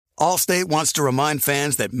Allstate wants to remind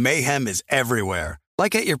fans that mayhem is everywhere,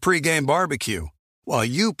 like at your pregame barbecue. While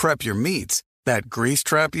you prep your meats, that grease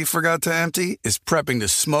trap you forgot to empty is prepping to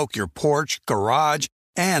smoke your porch, garage,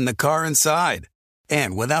 and the car inside.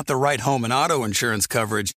 And without the right home and auto insurance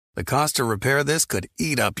coverage, the cost to repair this could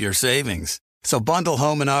eat up your savings. So bundle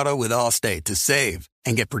home and auto with Allstate to save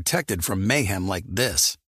and get protected from mayhem like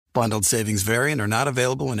this. Bundled savings vary and are not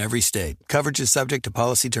available in every state. Coverage is subject to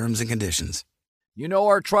policy terms and conditions. You know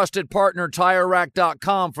our trusted partner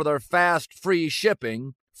TireRack.com for their fast, free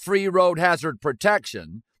shipping, free road hazard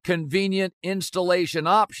protection, convenient installation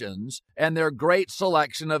options, and their great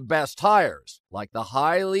selection of best tires, like the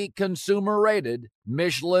highly consumer-rated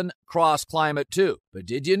Michelin Cross Climate 2. But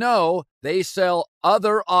did you know they sell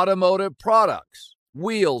other automotive products?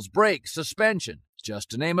 Wheels, brakes, suspension, just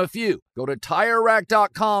to name a few. Go to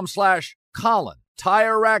TireRack.com/Colin.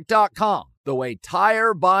 TireRack.com, the way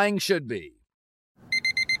tire buying should be.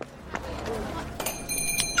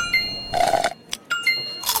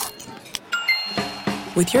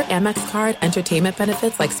 With your Amex card, entertainment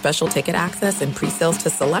benefits like special ticket access and pre-sales to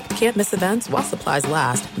select can't-miss events while supplies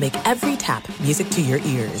last make every tap music to your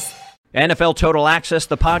ears. NFL Total Access,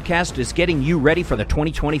 the podcast, is getting you ready for the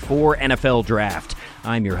 2024 NFL Draft.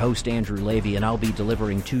 I'm your host, Andrew Levy, and I'll be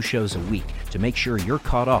delivering 2 shows a week to make sure you're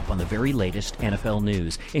caught up on the very latest NFL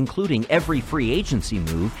news, including every free agency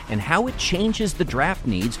move and how it changes the draft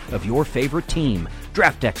needs of your favorite team.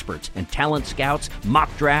 Draft experts and talent scouts, mock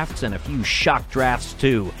drafts, and a few shock drafts,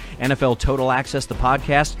 too. NFL Total Access, the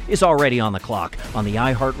podcast, is already on the clock on the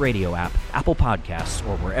iHeartRadio app, Apple Podcasts,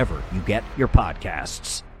 or wherever you get your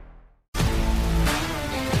podcasts.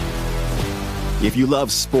 If you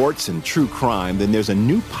love sports and true crime, then there's a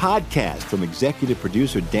new podcast from executive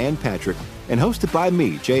producer Dan Patrick and hosted by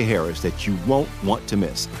me, Jay Harris, that you won't want to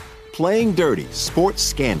miss. Playing Dirty: Sports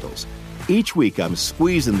Scandals. Each week, I'm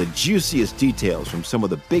squeezing the juiciest details from some of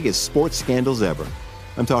the biggest sports scandals ever.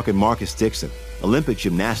 I'm talking Marcus Dixon, Olympic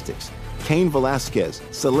gymnastics, Cain Velasquez,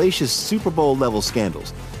 salacious Super Bowl-level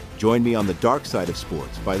scandals. Join me on the dark side of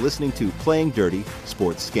sports by listening to Playing Dirty: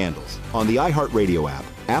 Sports Scandals on the iHeartRadio app,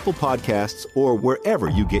 Apple Podcasts, or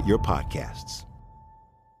wherever you get your podcasts.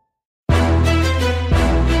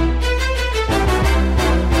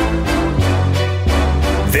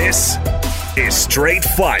 This is Straight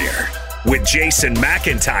Fire with Jason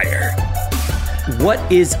McIntyre. What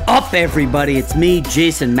is up, everybody? It's me,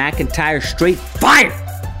 Jason McIntyre, Straight Fire.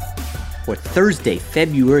 For Thursday,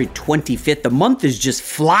 February 25th. The month is just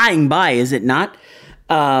flying by, is it not?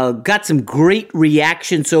 Got some great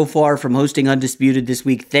reaction so far from hosting Undisputed this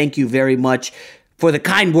week. Thank you very much for the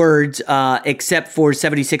kind words, except for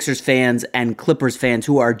 76ers fans and Clippers fans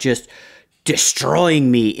who are just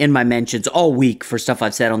destroying me in my mentions all week for stuff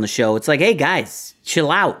I've said on the show. It's like, hey guys,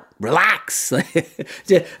 chill out, relax,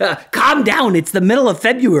 calm down. It's the middle of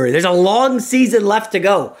February. There's a long season left to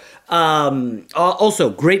go. Also,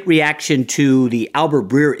 great reaction to the Albert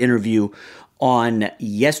Breer interview on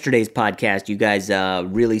yesterday's podcast. You guys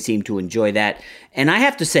really seem to enjoy that. And I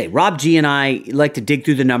have to say, Rob G and I like to dig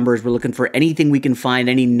through the numbers. We're looking for anything we can find,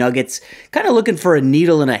 any nuggets, kind of looking for a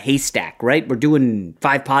needle in a haystack, right? We're doing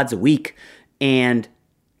 5 pods a week. And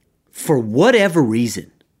for whatever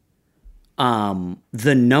reason,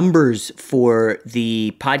 the numbers for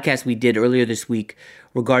the podcast we did earlier this week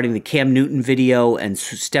regarding the Cam Newton video and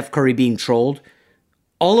Steph Curry being trolled,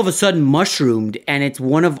 all of a sudden mushroomed, and it's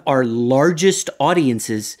one of our largest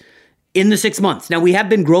audiences in the 6 months. Now, we have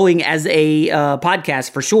been growing as a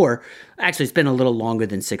podcast for sure. Actually, it's been a little longer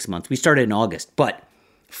than 6 months. We started in August, but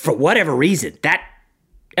for whatever reason, that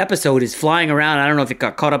episode is flying around. I don't know if it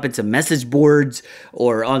got caught up in some message boards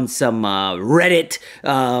or on some Reddit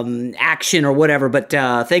action or whatever, but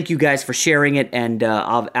thank you guys for sharing it and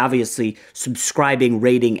obviously subscribing,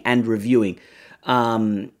 rating, and reviewing.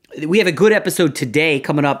 We have a good episode today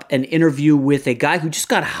coming up, an interview with a guy who just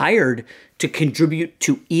got hired to contribute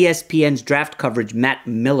to ESPN's draft coverage, Matt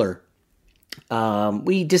Miller.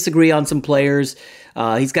 We disagree on some players.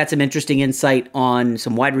 He's got some interesting insight on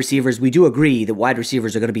some wide receivers. We do agree that wide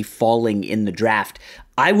receivers are going to be falling in the draft.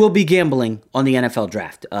 I will be gambling on the NFL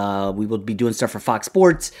draft. We will be doing stuff for Fox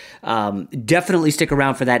Sports. Definitely stick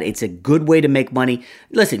around for that. It's a good way to make money.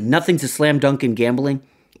 Listen, nothing's a slam dunk in gambling,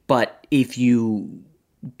 but if you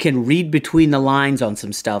can read between the lines on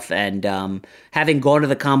some stuff, and having gone to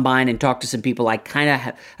the combine and talked to some people, I've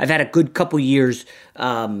had a good couple years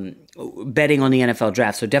betting on the NFL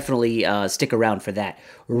draft, so definitely stick around for that.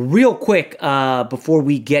 Real quick, before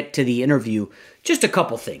we get to the interview, just a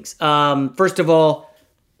couple things. First of all,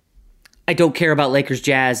 I don't care about Lakers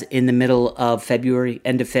Jazz in the middle of February,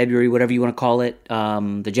 end of February, whatever you want to call it.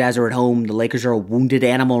 The Jazz are at home. The Lakers are a wounded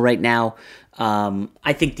animal right now.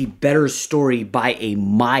 I think the better story by a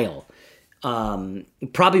mile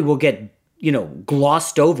probably will get,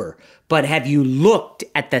 glossed over. But have you looked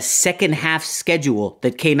at the second half schedule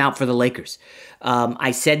that came out for the Lakers?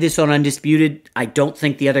 I said this on Undisputed. I don't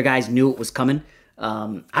think the other guys knew it was coming.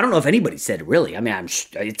 I don't know if anybody said it, really. I mean,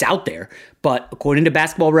 it's out there. But according to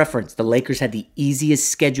Basketball Reference, the Lakers had the easiest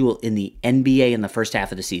schedule in the NBA in the first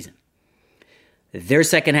half of the season. Their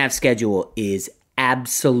second half schedule is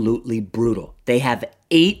absolutely brutal. They have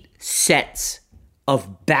 8 sets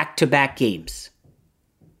of back-to-back games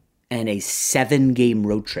and a 7-game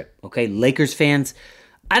road trip. Okay, Lakers fans,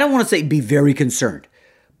 I don't want to say be very concerned,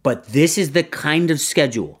 but this is the kind of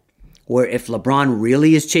schedule where if LeBron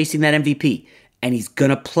really is chasing that MVP and he's going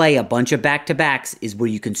to play a bunch of back-to-backs is where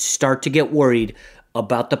you can start to get worried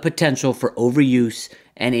about the potential for overuse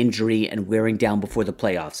and injury and wearing down before the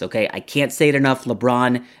playoffs, okay? I can't say it enough.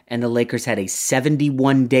 LeBron and the Lakers had a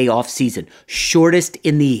 71-day offseason, shortest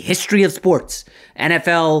in the history of sports.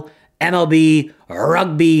 NFL, MLB,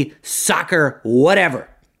 rugby, soccer, whatever.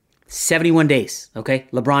 71 days, okay?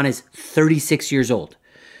 LeBron is 36 years old.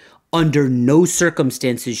 Under no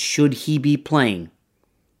circumstances should he be playing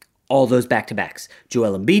all those back-to-backs.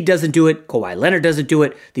 Joel Embiid doesn't do it. Kawhi Leonard doesn't do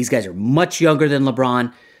it. These guys are much younger than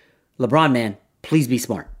LeBron. LeBron, man, please be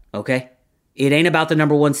smart, okay? It ain't about the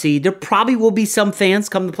number 1 seed. There probably will be some fans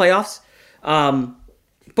come to the playoffs.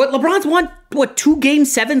 But LeBron's won, 2 Game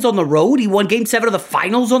 7s on the road? He won Game 7 of the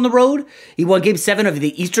finals on the road. He won Game 7 of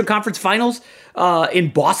the Eastern Conference Finals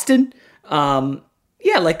in Boston.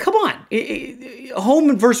 Yeah, like, come on.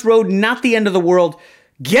 Home versus road, not the end of the world.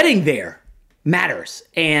 Getting there matters.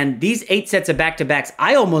 And these 8 sets of back-to-backs,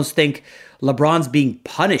 I almost think LeBron's being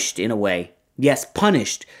punished in a way. Yes,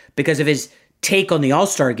 punished because of his take on the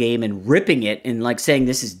All-Star game and ripping it and like saying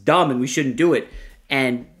this is dumb and we shouldn't do it.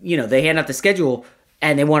 And, they hand out the schedule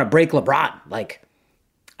and they want to break LeBron. Like,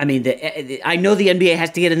 I mean, I know the NBA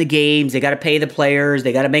has to get in the games. They got to pay the players.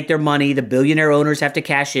 They got to make their money. The billionaire owners have to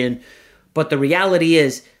cash in. But the reality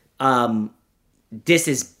is this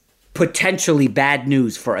is potentially bad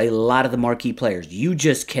news for a lot of the marquee players. You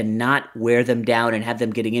just cannot wear them down and have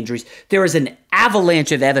them getting injuries. There is an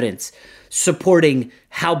avalanche of evidence supporting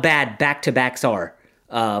how bad back-to-backs are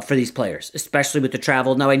for these players, especially with the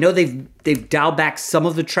travel. Now, I know they've dialed back some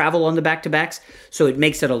of the travel on the back-to-backs, so it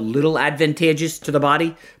makes it a little advantageous to the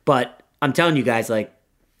body. But I'm telling you guys, like,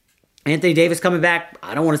 Anthony Davis coming back,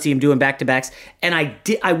 I don't want to see him doing back-to-backs. And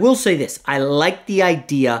I will say this. I like the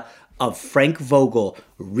idea of Frank Vogel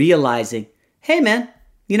realizing, hey, man,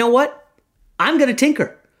 you know what? I'm going to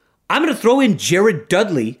tinker. I'm going to throw in Jared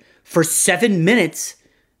Dudley for 7 minutes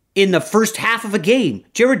in the first half of a game.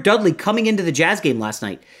 Jared Dudley, coming into the Jazz game last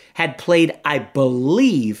night, had played, I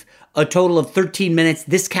believe, a total of 13 minutes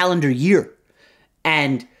this calendar year.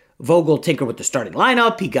 And Vogel tinkered with the starting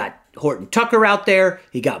lineup. He got Horton Tucker out there.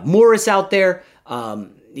 He got Morris out there.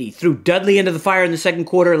 He threw Dudley into the fire in the second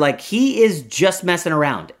quarter. Like, he is just messing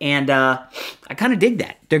around. And I kind of dig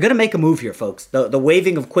that. They're going to make a move here, folks. The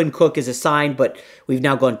waving of Quinn Cook is a sign, but we've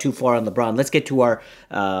now gone too far on LeBron. Let's get to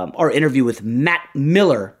our interview with Matt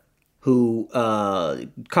Miller, who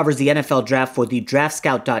covers the NFL draft for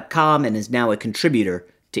thedraftscout.com and is now a contributor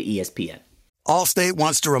to ESPN. Allstate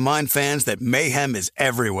wants to remind fans that mayhem is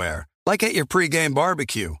everywhere, like at your pregame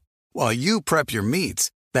barbecue. While you prep your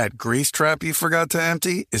meats, that grease trap you forgot to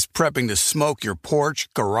empty is prepping to smoke your porch,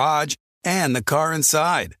 garage, and the car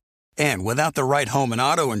inside. And without the right home and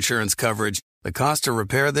auto insurance coverage, the cost to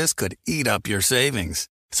repair this could eat up your savings.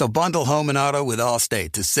 So bundle home and auto with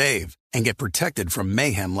Allstate to save and get protected from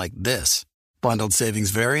mayhem like this. Bundled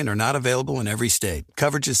savings vary and are not available in every state.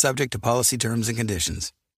 Coverage is subject to policy terms and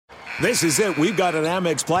conditions. This is it. We've got an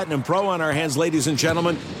Amex Platinum Pro on our hands, ladies and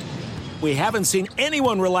gentlemen. We haven't seen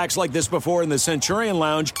anyone relax like this before in the Centurion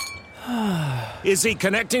Lounge. Is he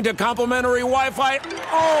connecting to complimentary Wi-Fi?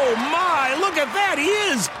 Oh, my. Look at that. He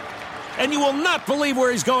is. And you will not believe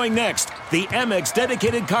where he's going next. The Amex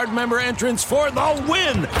dedicated card member entrance for the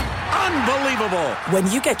win. Unbelievable.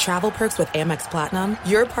 When you get travel perks with Amex Platinum,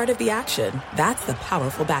 you're part of the action. That's the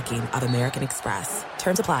powerful backing of American Express.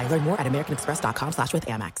 Terms apply. Learn more at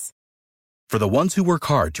americanexpress.com/withAmex. For the ones who work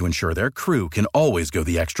hard to ensure their crew can always go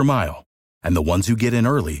the extra mile, and the ones who get in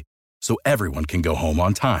early so everyone can go home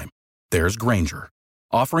on time, there's Grainger,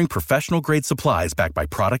 offering professional-grade supplies backed by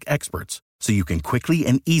product experts so you can quickly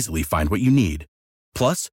and easily find what you need.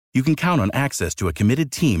 Plus, you can count on access to a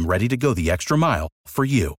committed team ready to go the extra mile for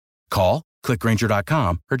you. Call, click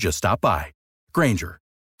Grainger.com, or just stop by. Grainger,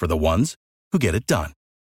 for the ones who get it done.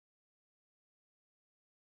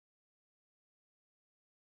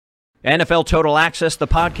 NFL Total Access, the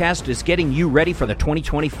podcast, is getting you ready for the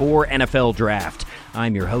 2024 NFL Draft.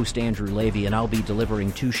 I'm your host, Andrew Levy, and I'll be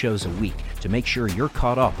delivering 2 shows a week to make sure you're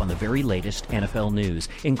caught up on the very latest NFL news,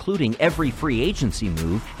 including every free agency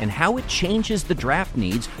move and how it changes the draft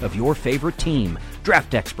needs of your favorite team.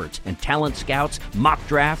 Draft experts and talent scouts, mock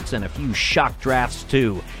drafts, and a few shock drafts,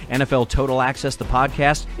 too. NFL Total Access, the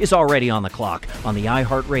podcast, is already on the clock on the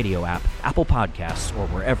iHeartRadio app, Apple Podcasts, or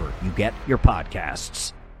wherever you get your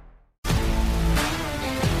podcasts.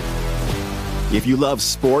 If you love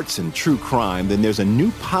sports and true crime, then there's a new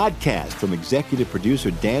podcast from executive producer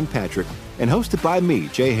Dan Patrick and hosted by me,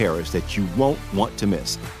 Jay Harris, that you won't want to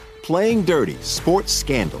miss. Playing Dirty: Sports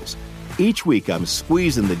Scandals. Each week, I'm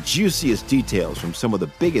squeezing the juiciest details from some of the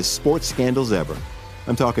biggest sports scandals ever.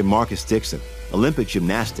 I'm talking Marcus Dixon, Olympic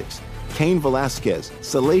gymnastics, Cain Velasquez,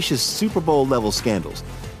 salacious Super Bowl-level scandals.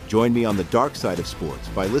 Join me on the dark side of sports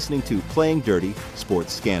by listening to Playing Dirty: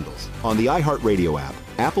 Sports Scandals on the iHeartRadio app,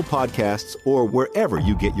 Apple Podcasts, or wherever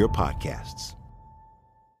you get your podcasts.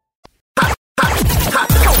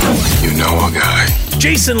 You know a guy.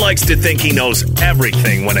 Jason likes to think he knows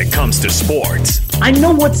everything when it comes to sports. I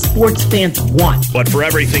know what sports fans want. But for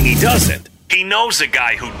everything he doesn't, he knows a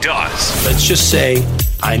guy who does. Let's just say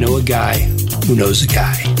I know a guy who knows a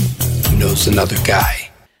guy who knows another guy.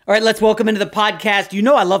 All right, let's welcome into the podcast. You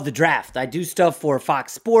know I love the draft. I do stuff for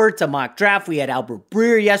Fox Sports, a mock draft. We had Albert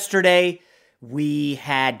Breer yesterday. We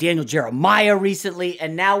had Daniel Jeremiah recently,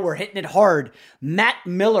 and now we're hitting it hard. Matt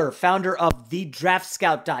Miller, founder of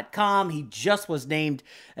TheDraftScout.com. He just was named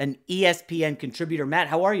an ESPN contributor. Matt,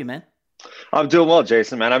 how are you, man? I'm doing well,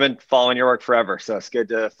 Jason, man. I've been following your work forever, so it's good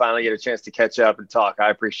to finally get a chance to catch up and talk.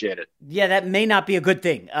 I appreciate it. Yeah, that may not be a good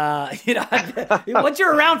thing. Once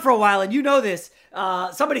you're around for a while, and you know this,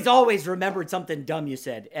 somebody's always remembered something dumb you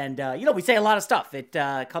said. And, we say a lot of stuff. It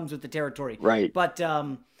comes with the territory. Right. But,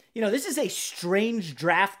 this is a strange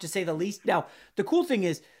draft, to say the least. Now, the cool thing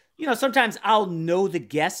is, sometimes I'll know the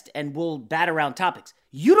guest and we'll bat around topics.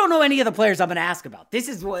 You don't know any of the players I'm going to ask about. This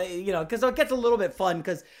is what, because it gets a little bit fun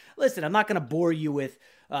because, listen, I'm not going to bore you with,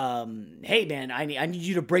 hey, man, I need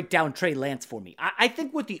you to break down Trey Lance for me. I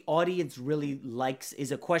think what the audience really likes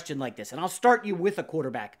is a question like this. And I'll start you with a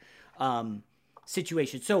quarterback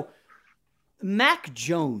situation. So, Mac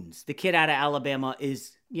Jones, the kid out of Alabama,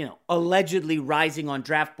 is, allegedly rising on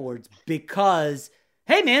draft boards because,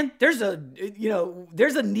 hey man, there's a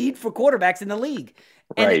need for quarterbacks in the league.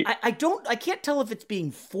 And right. I can't tell if it's being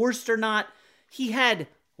forced or not. He had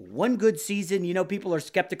one good season. People are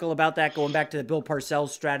skeptical about that going back to the Bill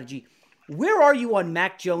Parcells strategy. Where are you on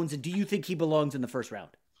Mac Jones, and do you think he belongs in the first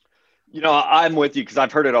round? I'm with you because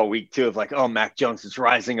I've heard it all week too of like, oh, Mac Jones is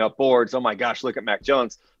rising up boards. Oh my gosh, look at Mac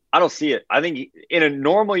Jones. I don't see it. I think in a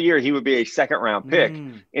normal year, he would be a second-round pick.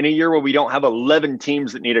 In a year where we don't have 11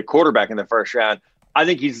 teams that need a quarterback in the first round, I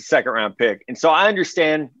think he's a second-round pick. And so I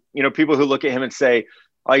understand, people who look at him and say,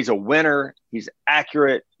 oh, he's a winner. He's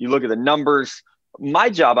accurate. You look at the numbers. My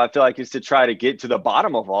job, I feel like, is to try to get to the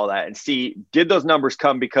bottom of all that and see, did those numbers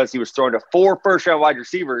come because he was thrown to 4 first-round wide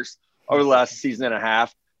receivers over the last season and a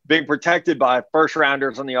half, being protected by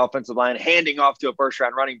first-rounders on the offensive line, handing off to a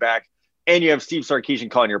first-round running back, and you have Steve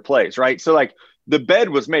Sarkisian calling your plays, right? So, the bed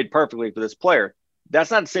was made perfectly for this player.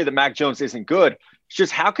 That's not to say that Mac Jones isn't good. It's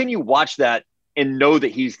just, how can you watch that and know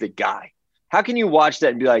that he's the guy? How can you watch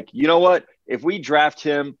that and be like, you know what? If we draft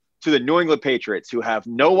him to the New England Patriots, who have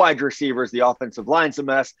no wide receivers, the offensive line's a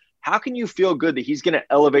mess, how can you feel good that he's going to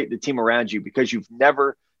elevate the team around you because you've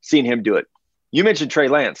never seen him do it? You mentioned Trey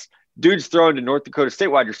Lance. Dude's thrown to North Dakota State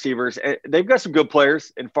wide receivers. They've got some good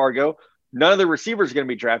players in Fargo. None of the receivers are going to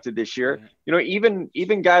be drafted this year.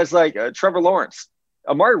 Even guys like Trevor Lawrence,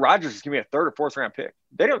 Amari Rodgers is going to be a 3rd or 4th round pick.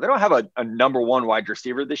 They don't have a number 1 wide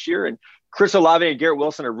receiver this year. And Chris Olave and Garrett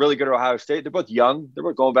Wilson are really good at Ohio State. They're both young. They're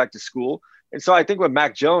both going back to school. And so I think with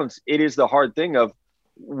Mac Jones, it is the hard thing of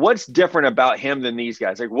what's different about him than these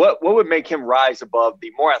guys. Like what would make him rise above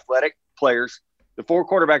the more athletic players, the 4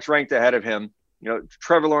 quarterbacks ranked ahead of him,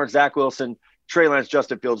 Trevor Lawrence, Zach Wilson, Trey Lance,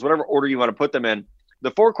 Justin Fields, whatever order you want to put them in. The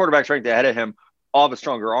 4 quarterbacks ranked ahead of him all have a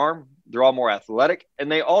stronger arm. They're all more athletic,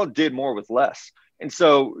 and they all did more with less. And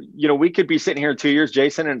so, we could be sitting here in 2 years,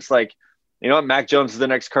 Jason, and it's like, Mac Jones is the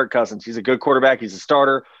next Kirk Cousins. He's a good quarterback. He's a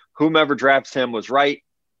starter. Whomever drafts him was right.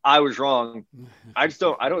 I was wrong. I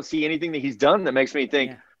don't see anything that he's done that makes me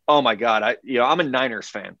think, oh my God, I'm a Niners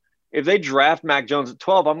fan. If they draft Mac Jones at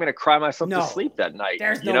 12, I'm going to cry myself to sleep that night.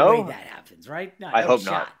 There's no way that happens, right? I hope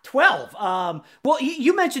not. 12. Well,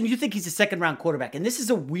 you mentioned you think he's a second-round quarterback, and this is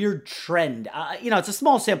a weird trend. It's a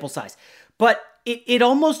small sample size, but it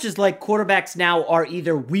almost is like quarterbacks now are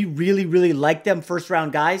either we really, really like them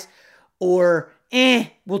first-round guys, or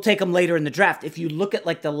we'll take him later in the draft. If you look at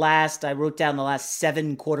like I wrote down the last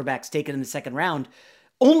 7 quarterbacks taken in the second round,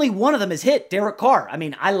 only one of them has hit, Derek Carr. I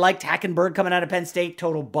mean, I liked Hackenberg coming out of Penn State,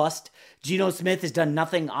 total bust. Geno Smith has done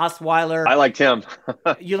nothing. Osweiler. I liked him.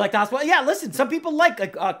 You liked Osweiler? Yeah, listen, some people like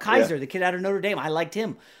Kaiser, the kid out of Notre Dame. I liked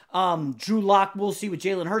him. Drew Lock, we'll see with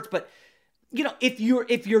Jalen Hurts. But, if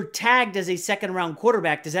you're tagged as a second-round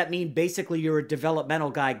quarterback, does that mean basically you're a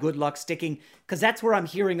developmental guy, good luck sticking? Because that's where I'm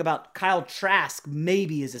hearing about Kyle Trask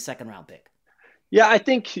maybe is a second-round pick. Yeah, I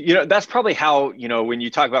think, that's probably how, when you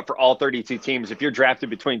talk about for all 32 teams, if you're drafted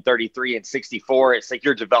between 33 and 64, it's like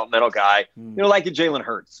you're a developmental guy, like a Jalen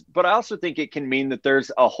Hurts. But I also think it can mean that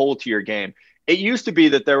there's a hole to your game. It used to be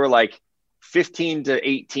that there were like 15 to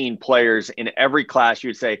 18 players in every class. You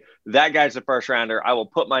would say, that guy's a first rounder. I will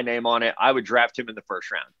put my name on it. I would draft him in the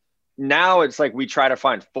first round. Now it's like we try to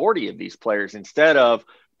find 40 of these players instead of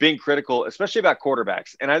being critical, especially about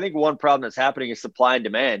quarterbacks. And I think one problem that's happening is supply and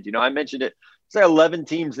demand. I mentioned it. Say 11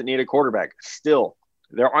 teams that need a quarterback. Still,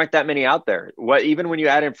 there aren't that many out there. Even when you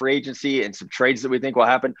add in free agency and some trades that we think will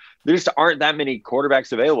happen, there just aren't that many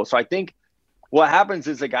quarterbacks available. So I think what happens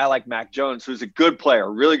is a guy like Mac Jones, who's a good player, a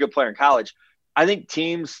really good player in college, I think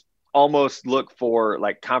teams almost look for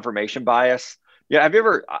like confirmation bias. Yeah,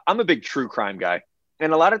 I'm a big true crime guy.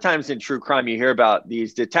 And a lot of times in true crime, you hear about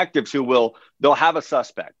these detectives they'll have a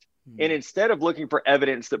suspect. And instead of looking for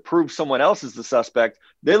evidence that proves someone else is the suspect,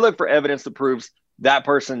 they look for evidence that proves that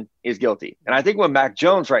person is guilty. And I think with Mac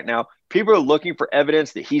Jones right now, people are looking for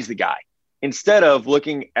evidence that he's the guy instead of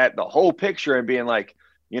looking at the whole picture and being like,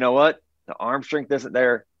 you know what? The arm strength isn't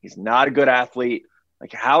there. He's not a good athlete.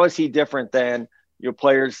 Like, how is he different than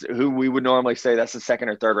players who we would normally say that's a second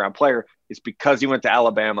or third round player? It's because he went to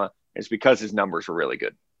Alabama. It's because his numbers were really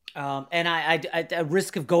good. And I at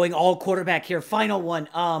risk of going all quarterback here, final one.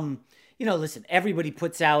 Listen, everybody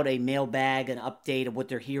puts out a mailbag, an update of what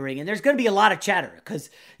they're hearing, and there's going to be a lot of chatter because,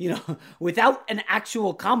 without an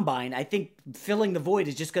actual combine, I think filling the void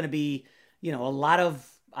is just going to be, a lot of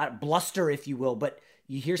bluster, if you will. But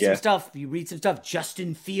you hear some stuff, you read some stuff.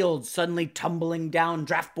 Justin Fields suddenly tumbling down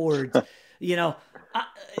draft boards.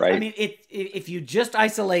 Right. I mean, if you just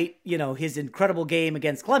isolate, his incredible game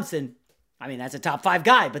against Clemson. I mean, that's a top 5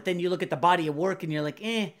 guy, but then you look at the body of work and you're like,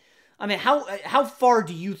 I mean, how far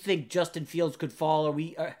do you think Justin Fields could fall? Are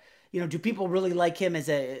we, do people really like him as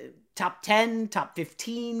a top 10, top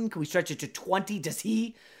 15? Can we stretch it to 20? Does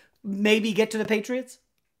he maybe get to the Patriots?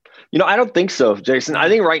 I don't think so, Jason. I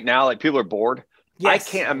think right now, like, people are bored. Yes.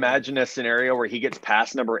 I can't imagine a scenario where he gets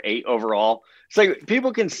past number 8 overall. It's like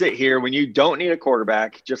people can sit here when you don't need a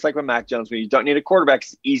quarterback, just like with Mac Jones, when you don't need a quarterback,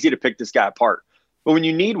 it's easy to pick this guy apart. But when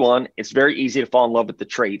you need one, it's very easy to fall in love with the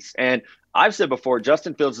traits. And I've said before,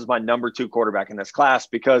 Justin Fields is my number 2 quarterback in this class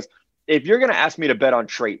because if you're going to ask me to bet on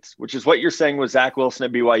traits, which is what you're saying with Zach Wilson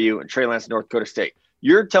at BYU and Trey Lance at North Dakota State,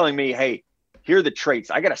 you're telling me, hey, here are the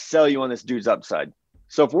traits. I got to sell you on this dude's upside.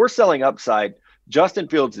 So if we're selling upside, Justin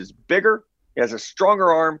Fields is bigger. He has a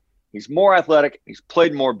stronger arm. He's more athletic. He's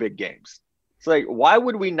played more big games. It's like, why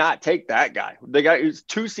would we not take that guy? The guy who's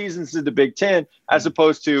 2 seasons in the Big Ten as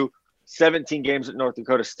opposed to 17 games at North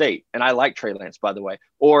Dakota State. And I like Trey Lance, by the way.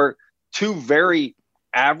 Or 2 very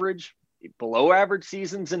average, below average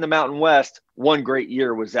seasons in the Mountain West. 1 great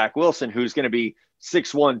year with Zach Wilson, who's going to be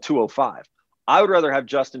 6'1", 205. I would rather have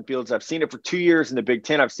Justin Fields. I've seen it for 2 years in the Big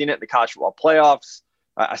Ten. I've seen it in the college football playoffs.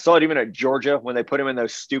 I saw it even at Georgia when they put him in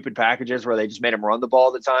those stupid packages where they just made him run the ball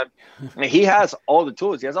all the time. And he has all the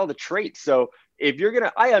tools. He has all the traits. So if you're going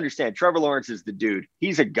to – I understand Trevor Lawrence is the dude.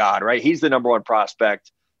 He's a god, right? He's the number 1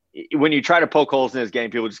 prospect. When you try to poke holes in his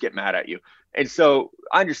game, people just get mad at you. And so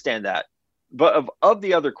I understand that. But of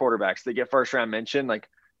the other quarterbacks that get first-round mention, like,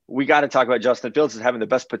 we got to talk about Justin Fields as having the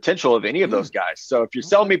best potential of any of those guys. So if you're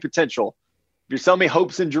selling me potential, if you're selling me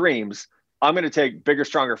hopes and dreams – I'm going to take bigger,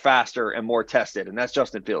 stronger, faster, and more tested, and that's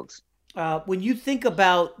Justin Fields. When you think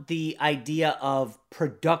about the idea of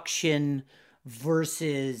production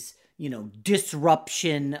versus,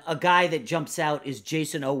 disruption, a guy that jumps out is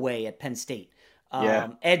Jason Oweh at Penn State.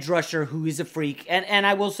 Edge rusher who is a freak. And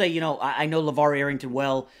I will say, I know LeVar Arrington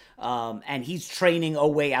well, and he's training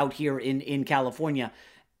Oweh out here in California.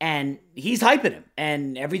 And he's hyping him.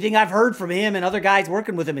 And everything I've heard from him and other guys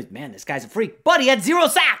working with him is, man, this guy's a freak. But he had 0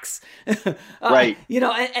 sacks. Right.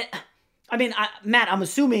 Matt, I'm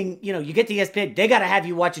assuming, you get to ESPN, they got to have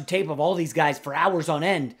you watching tape of all these guys for hours on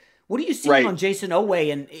end. What are you seeing on Jason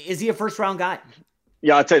Oweh? And is he a first-round guy?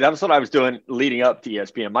 Yeah, I'll tell you, that was what I was doing leading up to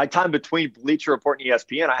ESPN. My time between Bleacher Report and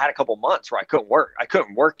ESPN, I had a couple months where I couldn't work. I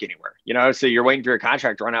couldn't work anywhere. So you're waiting for your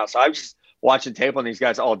contract to run out. So I was just watching tape on these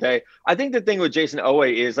guys all day. I think the thing with Jason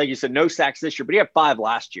Oweh is, like you said, no sacks this year, but he had 5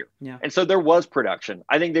 last year. Yeah. And so there was production.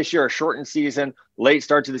 I think this year, a shortened season, late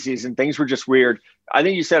start to the season, things were just weird. I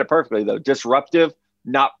think you said it perfectly, though. Disruptive,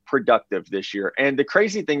 not productive this year. And the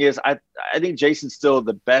crazy thing is, I think Jason's still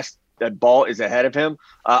the best. That ball is ahead of him.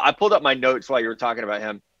 I pulled up my notes while you were talking about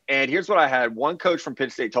him. And here's what I had. One coach from Penn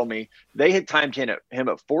State told me they had timed him at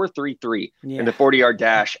 4.33 in the 40-yard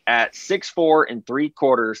dash at 6'4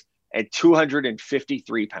 3/4 and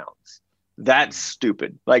 253 pounds. That's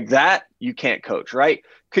stupid. Like that, you can't coach, right?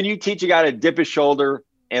 Can you teach a guy to dip his shoulder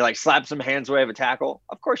and like slap some hands away of a tackle?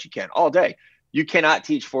 Of course you can, all day. You cannot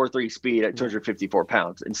teach 4.3 speed at 254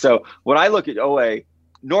 pounds. And so when I look at Oweh,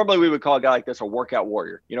 normally we would call a guy like this a workout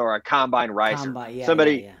warrior, or a combine riser.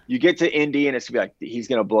 Somebody you get to Indy and it's gonna be like, he's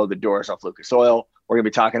going to blow the doors off Lucas Oil. We're going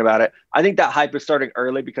to be talking about it. I think that hype is starting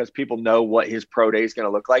early because people know what his pro day is going to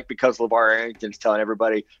look like, because LeVar Arrington's telling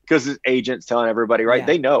everybody, because his agent's telling everybody, right? Yeah.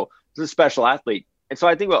 They know he's a special athlete. And so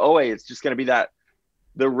I think with Oweh, it's just going to be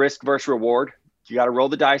the risk versus reward. You got to roll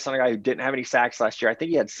the dice on a guy who didn't have any sacks last year. I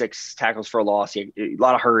think he had 6 tackles for a loss. He had a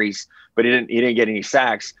lot of hurries, but he didn't get any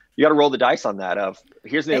sacks. You got to roll the dice on that of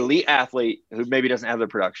here's an elite athlete who maybe doesn't have the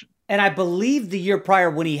production. And I believe the year prior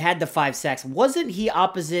when he had the 5 sacks, wasn't he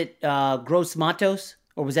opposite Gross Matos?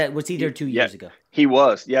 Or was he there 2 years ago? He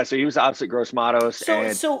was. Yeah, so he was opposite Gross Matos.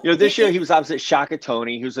 This year he was opposite Shaka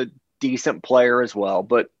Toney, who's a decent player as well.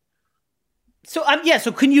 But So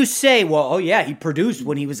can you say, well, he produced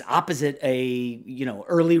when he was opposite a,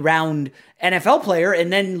 early round NFL player,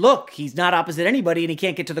 and then look, he's not opposite anybody and he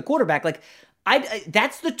can't get to the quarterback. Like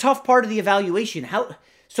that's the tough part of the evaluation.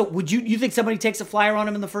 So would you think somebody takes a flyer on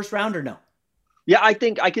him in the first round or no? Yeah, I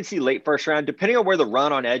think I could see late first round, depending on where the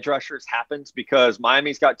run on edge rushers happens, because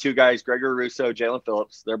Miami's got 2 guys, Gregory Rousseau, Jalen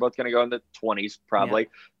Phillips. They're both going to go in the 20s, probably. Yeah.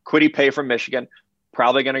 Kwity Paye from Michigan,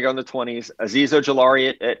 probably going to go in the 20s. Azeez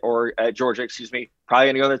Ojulari at Georgia, probably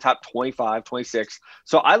going to go in the top 25, 26.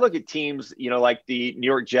 So I look at teams, like the New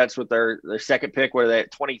York Jets with their second pick, where they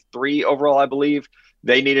at 23 overall, I believe.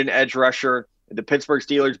 They need an edge rusher. The Pittsburgh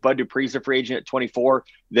Steelers, Bud Dupree's a free agent at 24.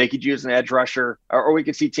 They could use an edge rusher, or we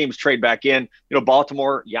could see teams trade back in.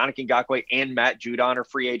 Baltimore, Yannick Ngakoue and Matt Judon are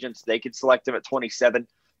free agents. They could select him at 27.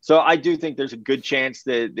 So I do think there's a good chance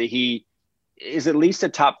that he is at least a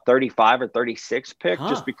top 35 or 36 pick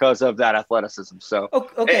just because of that athleticism. So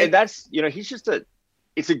and that's,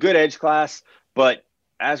 it's a good edge class, but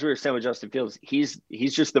as we were saying with Justin Fields, he's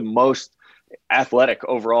just the most athletic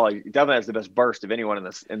overall. He definitely has the best burst of anyone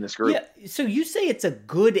in this group. Yeah. So you say it's a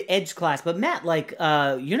good edge class, but Matt,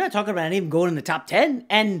 you're not talking about anyone going in the top 10.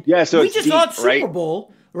 And so we just saw Super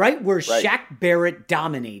Bowl, right? Where Shaq Barrett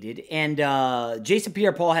dominated and Jason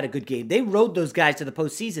Pierre-Paul had a good game. They rode those guys to the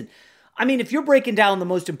postseason. I mean, if you're breaking down the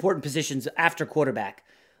most important positions after quarterback,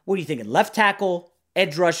 what are you thinking? Left tackle,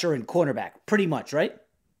 edge rusher, and cornerback, pretty much, right?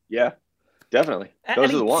 Yeah, definitely.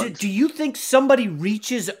 Those are the ones. Do you think somebody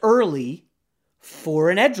reaches early for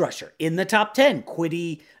an edge rusher in the top 10?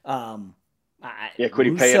 Kwity,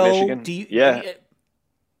 Kwity Paye at Michigan.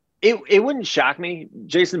 It wouldn't shock me,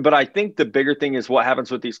 Jason, but I think the bigger thing is what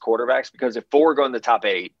happens with these quarterbacks, because if 4 go in the top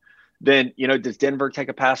 8, then, does Denver take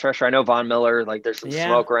a pass rusher? I know Von Miller, there's some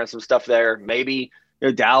smoke around some stuff there. Maybe,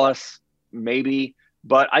 Dallas, maybe.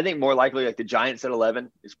 But I think more likely, the Giants at 11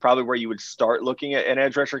 is probably where you would start looking at an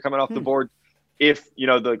edge rusher coming off the board. If,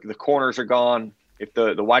 the corners are gone, if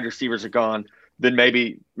the wide receivers are gone, then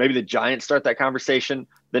maybe the Giants start that conversation.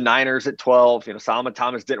 The Niners at 12, Solomon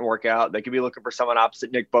Thomas didn't work out. They could be looking for someone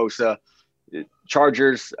opposite Nick Bosa.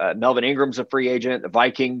 Chargers, Melvin Ingram's a free agent. The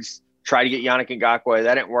Vikings try to get Yannick Ngakoue.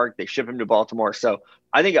 That didn't work. They ship him to Baltimore. So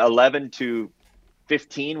I think 11 to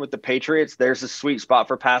 15 with the Patriots, there's a sweet spot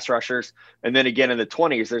for pass rushers. And then again in the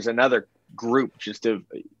 20s, there's another group just of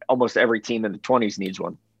almost every team in the 20s needs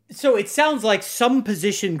one. So it sounds like some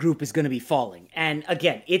position group is going to be falling. And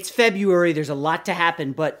again, it's February. There's a lot to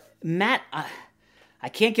happen. But Matt, I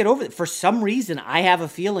can't get over it. For some reason, I have a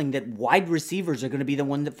feeling that wide receivers are going to be the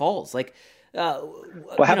one that falls.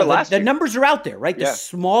 The numbers are out there, right? The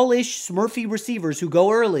smallish, smurfy receivers who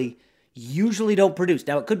go early usually don't produce.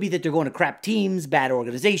 Now, it could be that they're going to crap teams, bad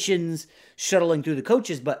organizations, shuttling through the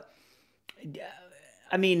coaches. But, do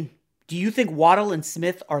you think Waddle and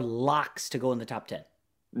Smith are locks to go in the top 10?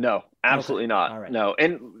 No, absolutely not. All right. No.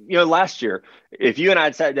 And, last year, if you and I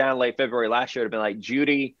had sat down late February last year, it would have been like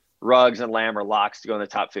Judy, Ruggs, and Lamb are locks to go in the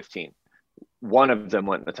top 15. One of them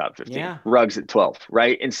went in the top 15. Ruggs at 12,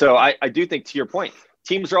 right? And so I do think, to your point,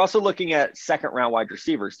 teams are also looking at second-round wide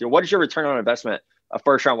receivers. What is your return on investment, a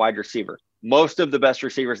first-round wide receiver? most of the best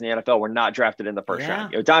receivers in the NFL were not drafted in the first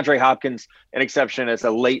round. DeAndre Hopkins, an exception as a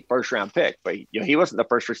late first round pick, but he wasn't the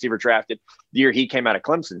first receiver drafted the year he came out of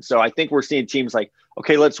Clemson. So I think we're seeing teams like,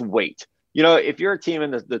 okay, let's wait. If you're a team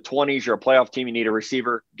in the 20s, you're a playoff team, you need a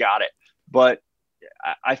receiver, got it. But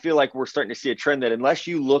I feel like we're starting to see a trend that unless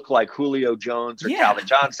you look like Julio Jones or Calvin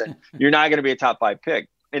Johnson, you're not going to be a top 5 pick.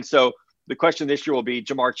 And so the question this year will be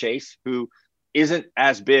Jamar Chase, who isn't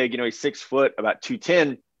as big. He's 6 foot, about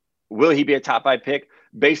 210. Will he be a top 5 pick?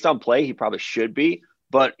 Based on play, he probably should be,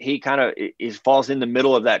 but he kind of falls in the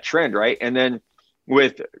middle of that trend, right? And then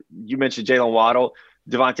you mentioned Jalen Waddle,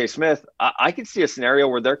 Devontae Smith, I could see a scenario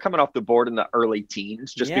where they're coming off the board in the early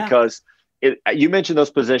teens just because you mentioned those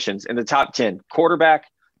positions in the top 10, quarterback,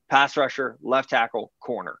 pass rusher, left tackle,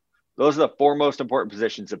 corner. Those are the 4 most important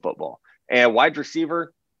positions in football. And wide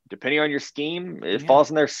receiver, depending on your scheme, it falls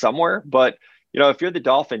in there somewhere. But, if you're the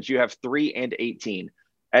Dolphins, you have 3 and 18.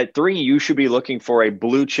 At 3, you should be looking for a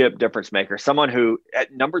blue chip difference maker, someone who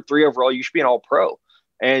at number 3 overall, you should be an all pro.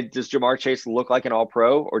 And does Jamar Chase look like an all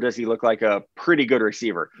pro, or does he look like a pretty good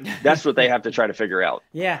receiver? That's what they have to try to figure out.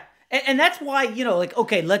 Yeah. And that's why,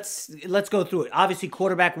 okay, let's go through it. Obviously,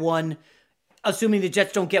 quarterback 1, assuming the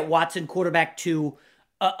Jets don't get Watson, quarterback 2,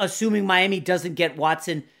 assuming Miami doesn't get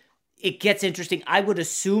Watson, it gets interesting. I would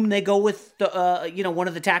assume they go with one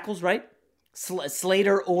of the tackles, right?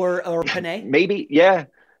 Slater or Panay? Maybe, yeah.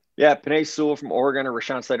 Yeah, Penei Sewell from Oregon or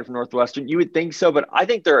Rashawn Slater from Northwestern. You would think so, but I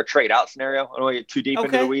think they're a trade-out scenario. I don't want to get too deep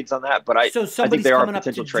into the weeds on that, but I think they are a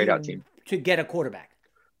potential trade-out team. To get a quarterback.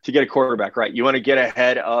 To get a quarterback, right. You want to get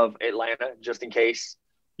ahead of Atlanta just in case.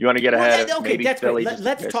 You want to get ahead of maybe that's Philly.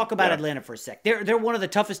 Let's talk about Atlanta for a sec. They're one of the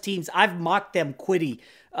toughest teams. I've mocked them quitty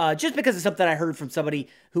just because of something I heard from somebody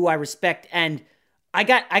who I respect, and I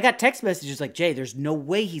got text messages like, Jay, there's no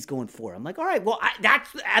way he's going 4. I'm like, all right, well, that's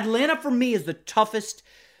Atlanta for me is the toughest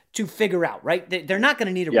to figure out, right? They're not going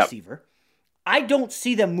to need a receiver. I don't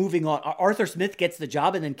see them moving on. Arthur Smith gets the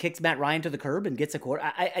job and then kicks Matt Ryan to the curb and gets a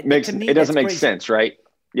quarter. It doesn't make sense, right?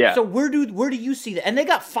 Yeah. So where do you see that? And they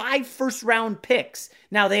got 5 first-round picks.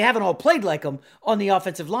 Now, they haven't all played like them on the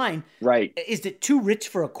offensive line. Right. Is it too rich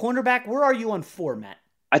for a cornerback? Where are you on 4, Matt?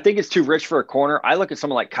 I think it's too rich for a corner. I look at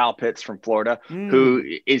someone like Kyle Pitts from Florida, who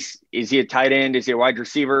is he a tight end? Is he a wide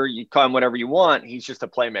receiver? You call him whatever you want. He's just a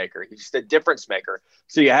playmaker. He's just a difference maker.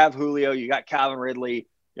 So you have Julio, you got Calvin Ridley.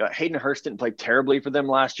 Hayden Hurst didn't play terribly for them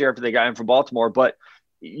last year after they got him from Baltimore, but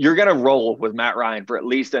you're going to roll with Matt Ryan for at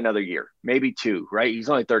least another year, maybe 2, right? He's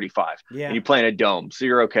only 35. Yeah. And you play in a dome, so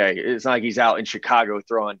you're okay. It's not like he's out in Chicago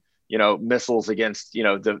throwing, missiles against,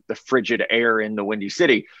 the frigid air in the Windy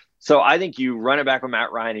City. So I think you run it back with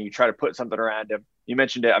Matt Ryan and you try to put something around him. You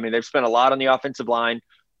mentioned it. I mean, they've spent a lot on the offensive line,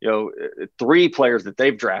 3 players that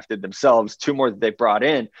they've drafted themselves, 2 more that they've brought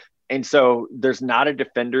in. And so there's not a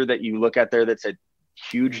defender that you look at there that's a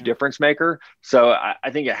huge difference maker. So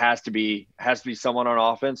I think it has to be someone on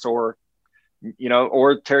offense or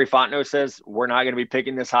Terry Fontenot says, we're not going to be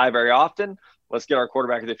picking this high very often. Let's get our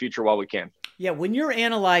quarterback of the future while we can. Yeah, when you're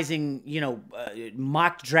analyzing,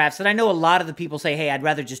 mock drafts, and I know a lot of the people say, hey, I'd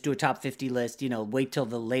rather just do a top 50 list, wait till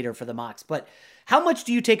the later for the mocks. But how much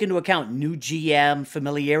do you take into account new GM,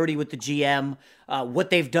 familiarity with the GM, what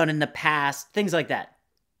they've done in the past, things like that?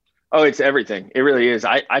 Oh, it's everything. It really is.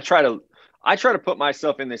 I try to put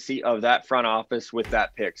myself in the seat of that front office with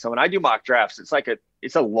that pick. So when I do mock drafts,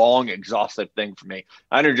 it's a long, exhaustive thing for me.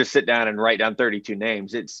 I don't just sit down and write down 32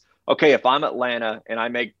 names. It's okay. If I'm Atlanta and I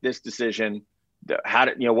make this decision,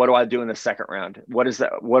 what do I do in the second round? What is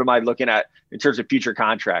that? What am I looking at in terms of future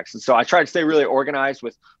contracts? And so I try to stay really organized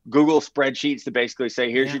with Google spreadsheets to basically say,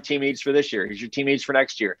 here's your team needs for this year. Here's your team needs for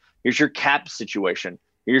next year. Here's your cap situation.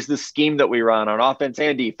 Here's the scheme that we run on offense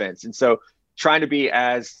and defense. And so trying to be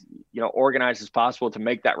as organized as possible to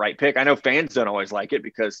make that right pick. I know fans don't always like it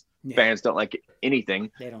because fans don't like anything,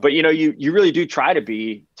 but you really do try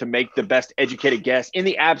to make the best educated guess in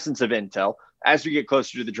the absence of intel. As we get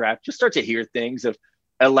closer to the draft, just start to hear things of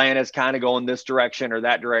Atlanta's kind of going this direction or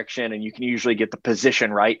that direction, and you can usually get the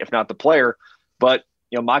position right, if not the player. But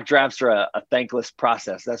mock drafts are a thankless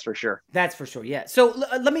process, that's for sure. That's for sure, yeah. So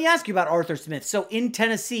let me ask you about Arthur Smith. So in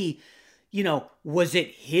Tennessee, was it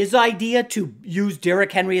his idea to use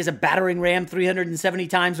Derrick Henry as a battering ram 370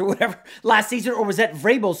 times or whatever last season? Or was that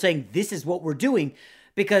Vrabel saying, this is what we're doing?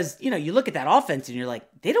 Because, you look at that offense and you're like,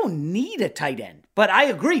 they don't need a tight end. But I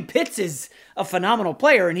agree, Pitts is a phenomenal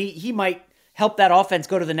player and he might help that offense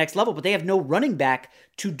go to the next level. But they have no running back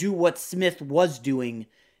to do what Smith was doing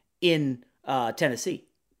in Tennessee.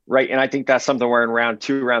 Right, and I think that's something where in round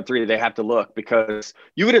 2, round 3, they have to look, because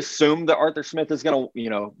you would assume that Arthur Smith is going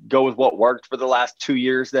to, go with what worked for the last 2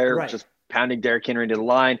 years there, right. Just pounding Derrick Henry into the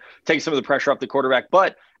line, taking some of the pressure off the quarterback.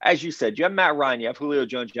 But as you said, you have Matt Ryan, you have Julio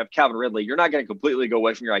Jones, you have Calvin Ridley. You're not going to completely go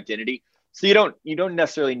away from your identity. So you don't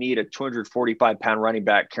necessarily need a 245-pound running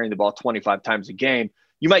back carrying the ball 25 times a game.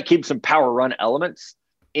 You might keep some power run elements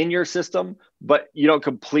in your system, but you don't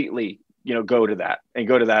completely, go to that and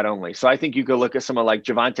go to that only. So I think you could look at someone like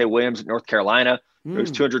Javonte Williams at North Carolina,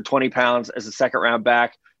 who's 220 pounds as a second round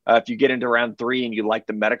back. If you get into round 3 and you like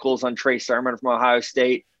the medicals on Trey Sermon from Ohio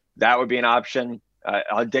State, that would be an option.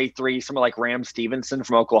 On day 3, someone like Ram Stevenson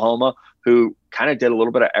from Oklahoma, who kind of did a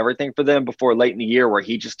little bit of everything for them before late in the year where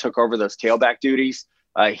he just took over those tailback duties.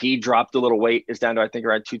 He dropped a little weight, is down to, I think,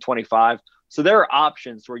 around 225. So there are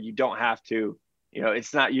options where you don't have to,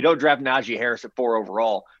 it's not, you don't draft Najee Harris at 4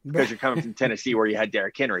 overall because you're coming from Tennessee where you had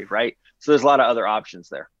Derrick Henry, right? So there's a lot of other options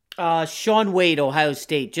there. Shaun Wade, Ohio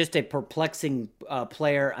State, just a perplexing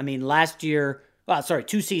player. I mean, 2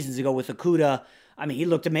 seasons ago with Okudah, I mean, he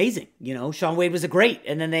looked amazing. Shaun Wade was great.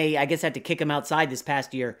 And then they, I guess, had to kick him outside this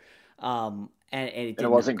past year. And it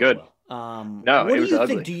wasn't good. Well. No, what it was do you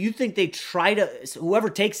ugly. think? Do you think they try to, whoever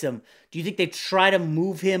takes him, do you think they try to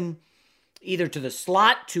move him either to the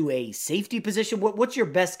slot, to a safety position? What's your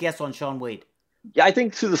best guess on Shaun Wade? Yeah, I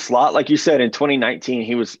think to the slot, like you said, in 2019,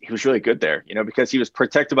 he was really good there, because he was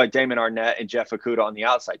protected by Damon Arnett and Jeff Okudah on the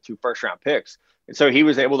outside, 2 first-round picks. And so he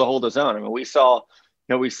was able to hold his own. I mean, we saw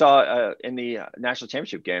in the national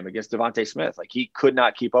championship game against Devontae Smith, like he could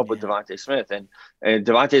not keep up with Devontae Smith. And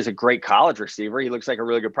Devontae is a great college receiver. He looks like a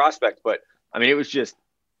really good prospect, but I mean, it was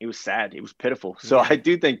sad. It was pitiful. So I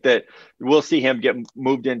do think that we'll see him get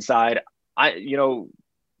moved inside.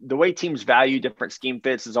 The way teams value different scheme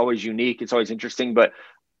fits is always unique. It's always interesting, but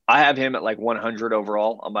I have him at like 100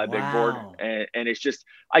 overall on my big board. And it's just,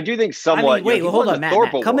 I do think somewhat. Hold on, Matt.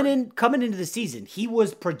 Coming into the season, he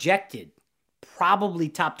was projected probably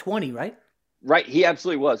top 20, right? Right. He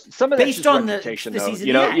absolutely was. Some of that's based on reputation, the though. season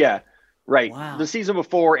Yeah. Right. Wow. The season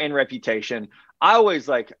before and reputation. I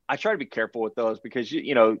try to be careful with those because,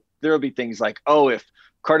 there will be things like, oh, if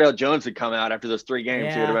Cardale Jones had come out after those 3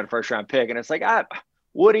 games, he would have been a first-round pick. And it's like,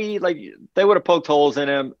 would he? Like, they would have poked holes in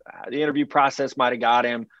him. The interview process might have got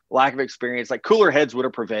him. Lack of experience. Like, cooler heads would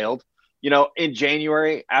have prevailed. In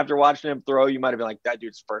January, after watching him throw, you might have been like, that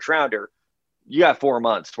dude's first-rounder. You got 4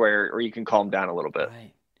 months where you can calm down a little bit.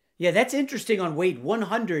 Right. Yeah, that's interesting on Wade,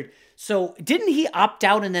 100. So didn't he opt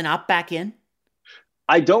out and then opt back in?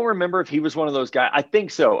 I don't remember if he was one of those guys. I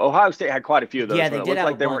think so. Ohio State had quite a few of those. Yeah, they did. It looked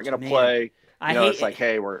like they weren't going to play. It's like,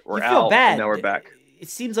 hey, we're out, and now we're back. It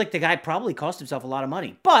seems like the guy probably cost himself a lot of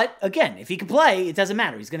money. But again, if he can play, it doesn't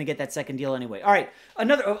matter. He's going to get that second deal anyway. All right,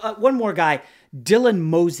 one more guy, Dylan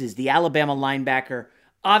Moses, the Alabama linebacker.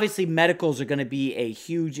 Obviously, medicals are going to be a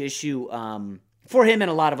huge issue for him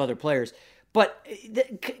and a lot of other players. But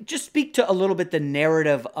just speak to a little bit the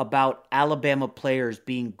narrative about Alabama players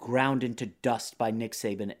being ground into dust by Nick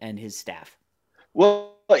Saban and his staff.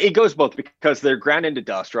 Well, it goes both because they're ground into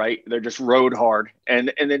dust, right? They're just rode hard.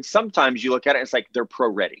 And then sometimes you look at it, it's like they're pro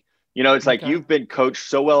ready. It's like you've been coached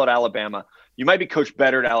so well at Alabama. You might be coached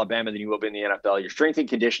better at Alabama than you will be in the NFL. Your strength and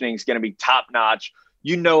conditioning is going to be top notch.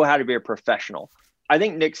 You know how to be a professional. I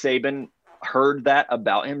think Nick Saban heard that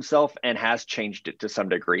about himself and has changed it to some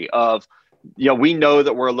degree of, we know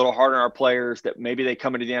that we're a little hard on our players, that maybe they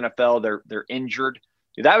come into the NFL, they're injured.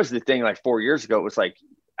 That was the thing like 4 years ago. It was like,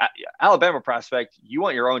 Alabama prospect, you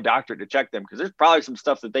want your own doctor to check them because there's probably some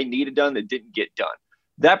stuff that they needed done that didn't get done.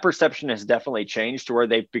 That perception has definitely changed to where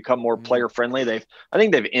they've become more player friendly. I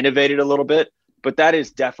think they've innovated a little bit, but that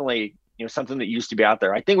is definitely, something that used to be out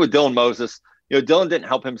there. I think with Dylan Moses, Dylan didn't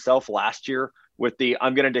help himself last year with the,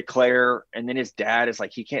 I'm going to declare. And then his dad is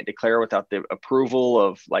like, he can't declare without the approval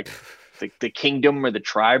of like the kingdom or the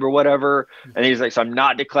tribe or whatever. And he's like, so I'm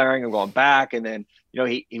not declaring, I'm going back. And then,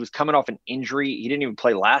 he was coming off an injury. He didn't even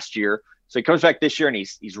play last year. So he comes back this year and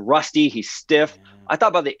he's rusty. He's stiff. Yeah. I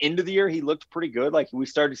thought by the end of the year, he looked pretty good. Like we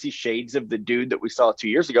started to see shades of the dude that we saw 2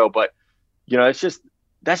 years ago. But, it's just,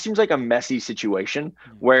 that seems like a messy situation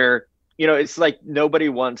where, it's like nobody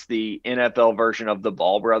wants the NFL version of the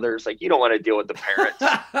Ball brothers. Like you don't want to deal with the parents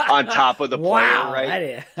on top of the player,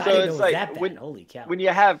 right? So it's like holy cow. When you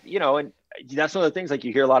have, and that's one of the things like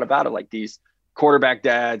you hear a lot about it, like these quarterback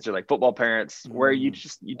dads or like football parents where you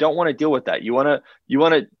don't want to deal with that. You want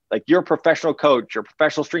to like you're a professional coach, you're a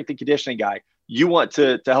professional strength and conditioning guy. You want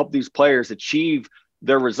to help these players achieve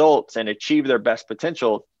their results and achieve their best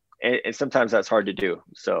potential. And sometimes that's hard to do.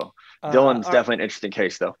 So Dylan's definitely an interesting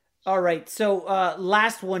case though. All right. So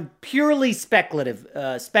last one, purely speculative.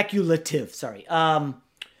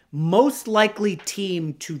 Most likely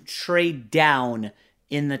team to trade down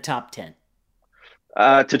in the top 10.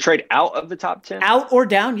 To trade out of the top 10? Out or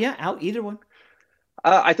down, yeah, out, either one.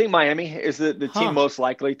 I think Miami is the team most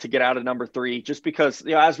likely to get out of number 3, just because,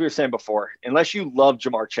 as we were saying before, unless you love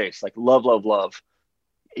Jamar Chase, like love,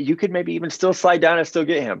 you could maybe even still slide down and still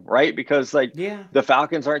get him, right? Because the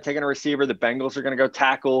Falcons aren't taking a receiver. The Bengals are going to go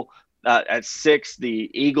tackle at 6. The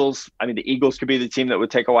Eagles could be the team that would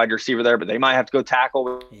take a wide receiver there, but they might have to go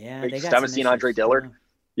tackle. Yeah, they haven't seen Andre Dillard.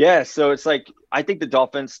 Yeah, so it's like, I think the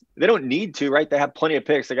Dolphins, they don't need to, right? They have plenty of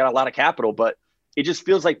picks. They got a lot of capital, but it just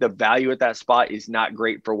feels like the value at that spot is not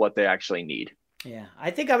great for what they actually need. Yeah,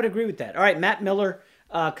 I think I would agree with that. All right, Matt Miller,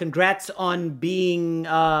 congrats on being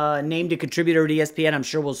named a contributor at ESPN. I'm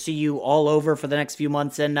sure we'll see you all over for the next few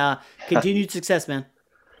months, and continued success, man.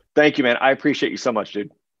 Thank you, man. I appreciate you so much,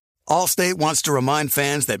 dude. Allstate wants to remind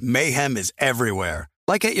fans that mayhem is everywhere,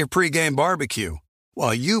 like at your pregame barbecue.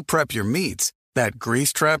 While you prep your meats, that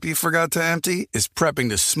grease trap you forgot to empty is prepping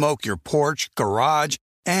to smoke your porch, garage,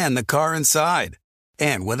 and the car inside.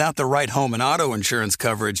 And without the right home and auto insurance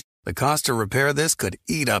coverage, the cost to repair this could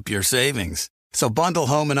eat up your savings. So bundle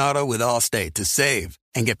home and auto with Allstate to save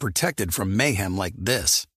and get protected from mayhem like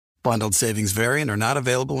this. Bundled savings vary and are not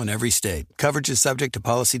available in every state. Coverage is subject to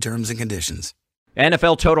policy terms and conditions.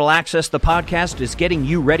 NFL Total Access, the podcast, is getting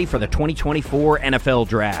you ready for the 2024 NFL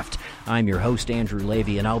Draft. I'm your host, Andrew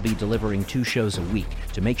Levy, and I'll be delivering 2 shows a week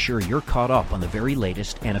to make sure you're caught up on the very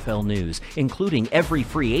latest NFL news, including every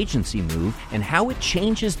free agency move and how it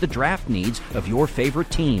changes the draft needs of your favorite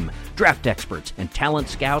team. Draft experts and talent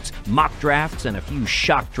scouts, mock drafts, and a few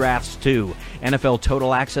shock drafts, too. NFL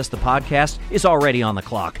Total Access, the podcast, is already on the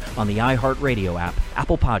clock on the iHeartRadio app,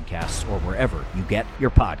 Apple Podcasts, or wherever you get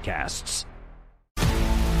your podcasts.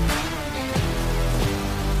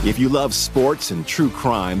 If you love sports and true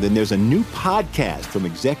crime, then there's a new podcast from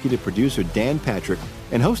executive producer Dan Patrick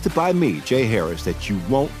and hosted by me, Jay Harris, that you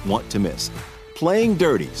won't want to miss. Playing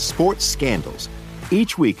Dirty: Sports Scandals.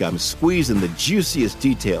 Each week, I'm squeezing the juiciest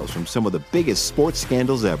details from some of the biggest sports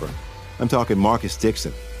scandals ever. I'm talking Marcus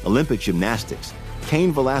Dixon, Olympic gymnastics,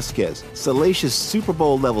 Cain Velasquez, salacious Super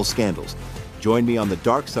Bowl-level scandals. Join me on the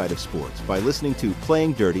dark side of sports by listening to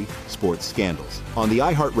Playing Dirty: Sports Scandals on the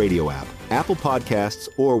iHeartRadio app, Apple Podcasts,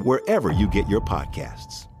 or wherever you get your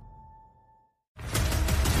podcasts.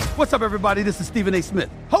 What's up, everybody? This is Stephen A. Smith,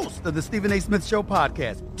 host of the Stephen A. Smith Show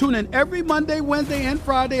podcast. Tune in every Monday, Wednesday, and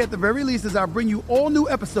Friday at the very least as I bring you all new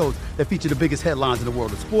episodes that feature the biggest headlines in the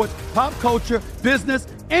world of sports, pop culture, business,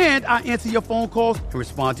 and I answer your phone calls and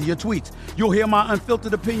respond to your tweets. You'll hear my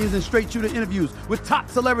unfiltered opinions and straight-shooter interviews with top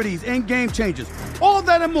celebrities and game changers. All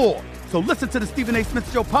that and more. So listen to the Stephen A. Smith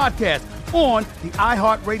Show podcast on the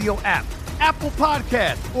iHeartRadio app, Apple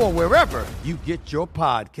Podcasts, or wherever you get your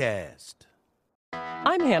podcast.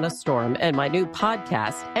 I'm Hannah Storm, and my new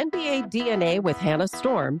podcast, NBA DNA with Hannah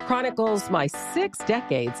Storm, chronicles my 6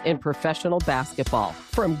 decades in professional basketball.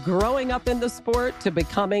 From growing up in the sport to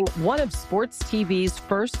becoming one of sports TV's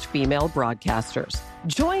first female broadcasters.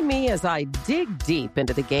 Join me as I dig deep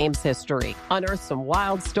into the game's history, unearth some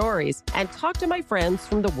wild stories, and talk to my friends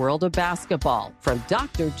from the world of basketball, from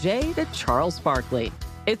Dr. J to Charles Barkley.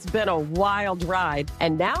 It's been a wild ride,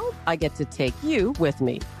 and now I get to take you with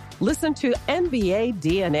me. Listen to NBA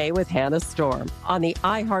DNA with Hannah Storm on the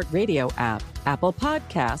iHeartRadio app, Apple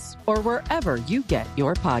Podcasts, or wherever you get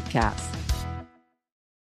your podcasts.